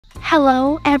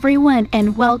Hello everyone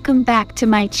and welcome back to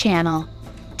my channel.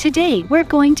 Today we're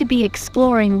going to be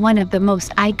exploring one of the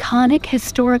most iconic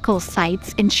historical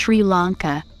sites in Sri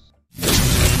Lanka.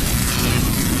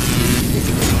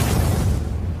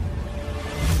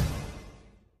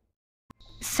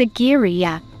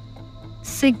 Sigiriya.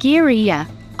 Sigiriya,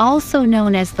 also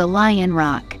known as the Lion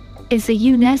Rock, is a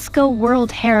UNESCO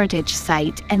World Heritage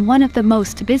Site and one of the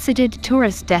most visited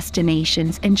tourist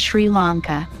destinations in Sri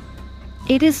Lanka.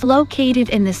 It is located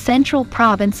in the central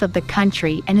province of the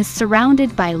country and is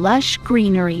surrounded by lush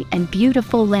greenery and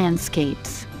beautiful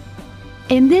landscapes.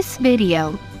 In this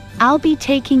video, I'll be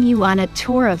taking you on a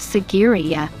tour of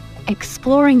Sigiriya,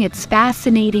 exploring its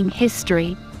fascinating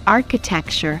history,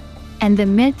 architecture, and the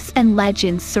myths and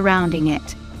legends surrounding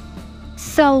it.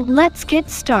 So let's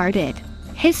get started.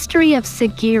 History of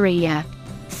Sigiriya.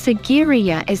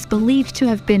 Sigiriya is believed to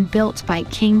have been built by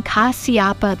King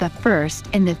Kasyapa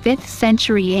I in the 5th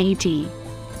century AD.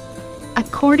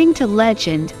 According to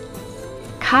legend,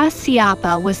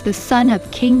 Kasyapa was the son of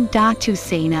King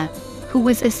Datusena, who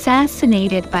was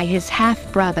assassinated by his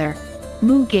half-brother,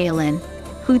 Mugalan,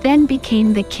 who then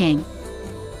became the king.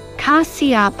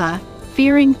 Kasyapa,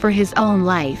 fearing for his own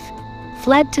life,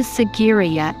 fled to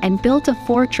Sigiriya and built a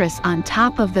fortress on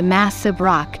top of the massive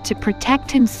rock to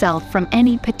protect himself from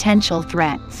any potential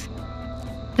threats.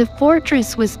 The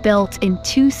fortress was built in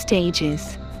 2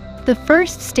 stages. The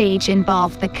first stage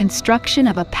involved the construction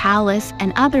of a palace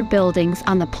and other buildings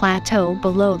on the plateau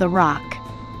below the rock.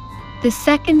 The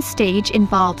second stage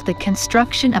involved the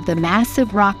construction of the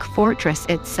massive rock fortress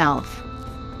itself.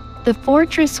 The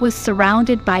fortress was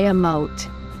surrounded by a moat,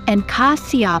 and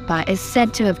Kashyapa is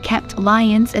said to have kept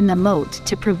lions in the moat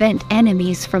to prevent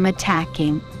enemies from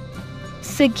attacking.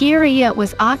 Sigiriya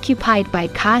was occupied by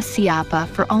Kashyapa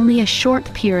for only a short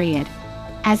period,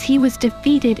 as he was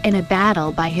defeated in a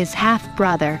battle by his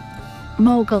half-brother,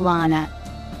 Moggallana.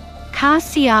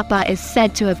 Kashyapa is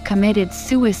said to have committed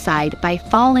suicide by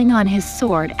falling on his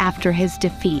sword after his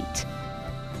defeat.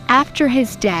 After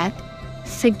his death,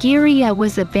 Sigiriya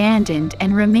was abandoned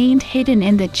and remained hidden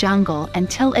in the jungle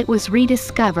until it was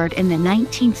rediscovered in the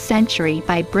 19th century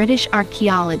by British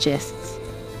archaeologists.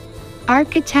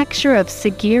 Architecture of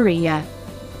Sigiriya.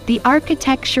 The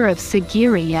architecture of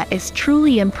Sigiriya is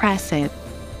truly impressive,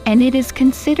 and it is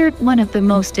considered one of the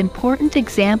most important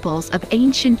examples of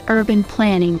ancient urban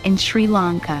planning in Sri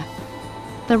Lanka.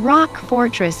 The rock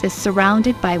fortress is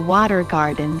surrounded by water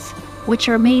gardens, which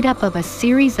are made up of a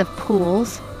series of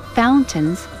pools,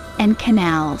 fountains, and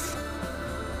canals.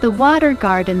 The water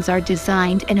gardens are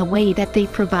designed in a way that they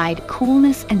provide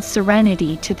coolness and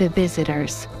serenity to the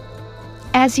visitors.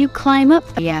 As you climb up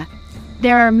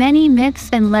there are many myths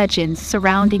and legends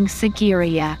surrounding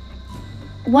Sigiriya.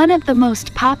 One of the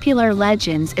most popular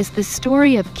legends is the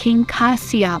story of King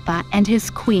Kasyapa and his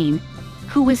queen,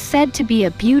 who was said to be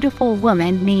a beautiful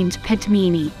woman named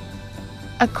Padmini.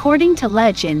 According to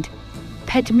legend,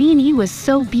 Padmini was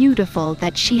so beautiful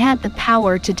that she had the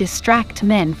power to distract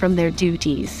men from their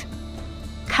duties.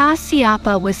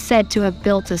 Kashyapa was said to have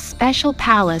built a special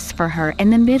palace for her in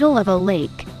the middle of a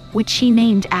lake, which he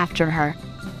named after her.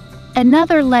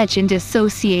 Another legend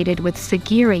associated with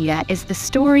Sigiriya is the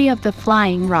story of the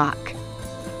flying rock.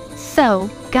 So,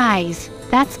 guys,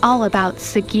 that's all about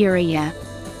Sigiriya.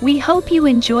 We hope you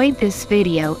enjoyed this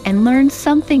video and learned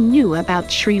something new about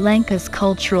Sri Lanka's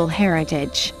cultural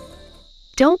heritage.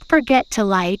 Don't forget to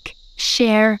like,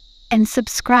 share, and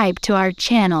subscribe to our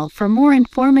channel for more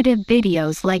informative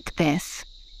videos like this.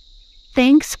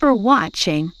 Thanks for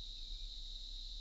watching.